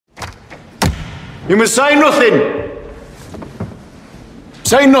You must say nothing.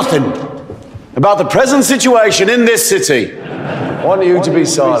 Say nothing about the present situation in this city. I want you to be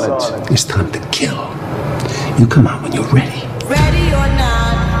silent. It's time to kill. You come out when you're ready. Ready or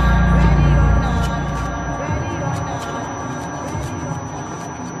not.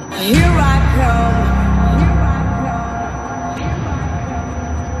 Here I come.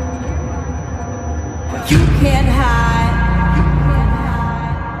 You can't hide.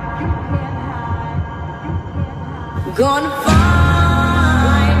 Gonna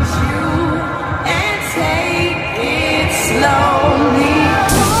find you and take it slowly.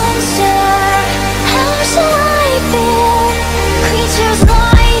 How shall I feel? Creatures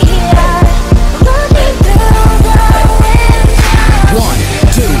lie here, looking through the window. 1,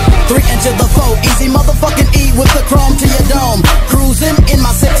 2, 3 into the 4. Easy motherfucking E with the chrome to your dome. Cruising in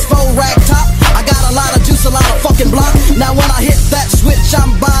my 6'4" rag top. I got a lot of juice, a lot of fucking block. Now when I hit that switch,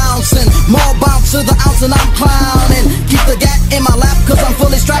 I'm bouncing. More bounce to the ounce and I'm clowning. Keep the gat in my lap cause I'm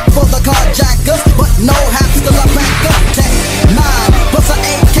fully strapped for the carjackers. But no haps cause I pack up Tech 9 plus an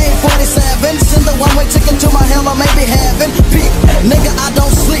AK-47. Send the one-way ticket to my hell or maybe heaven. Peep, nigga, I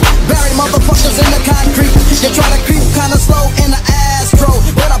don't sleep. Bury motherfuckers in the concrete. You try to creep kinda slow in the Astro,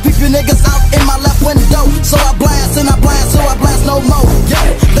 but I peep you niggas out in my left window. So I blast and I blast, so I blast no more. Yo,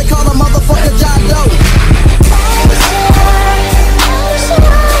 they call a motherfucker John Doe.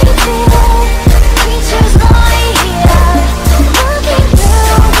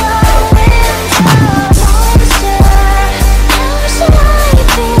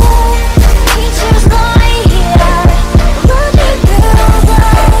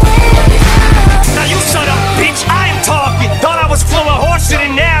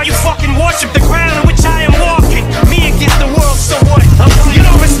 Worship the ground on which I am walking. Me against the world, so what? You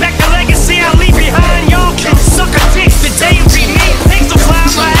don't respect the legacy I leave behind. Y'all can suck a dick the day you beat me. Things will fly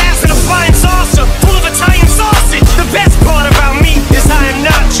out my ass in a flying saucer full of Italian sausage. The best part about me is I am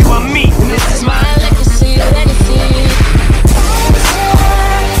not you, I'm me. And this is my legacy, legacy.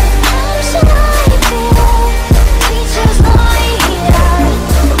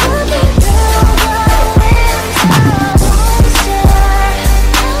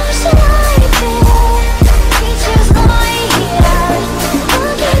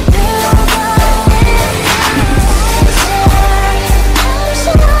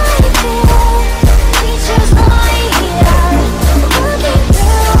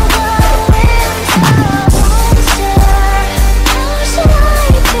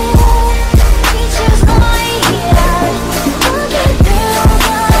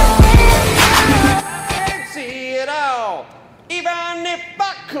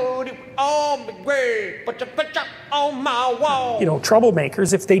 You know,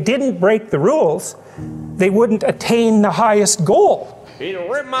 troublemakers, if they didn't break the rules, they wouldn't attain the highest goal. It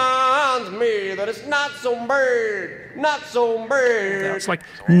reminds me that it's not so bad, not so bad. It's like,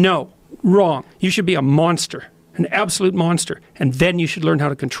 no, wrong. You should be a monster, an absolute monster, and then you should learn how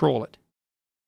to control it.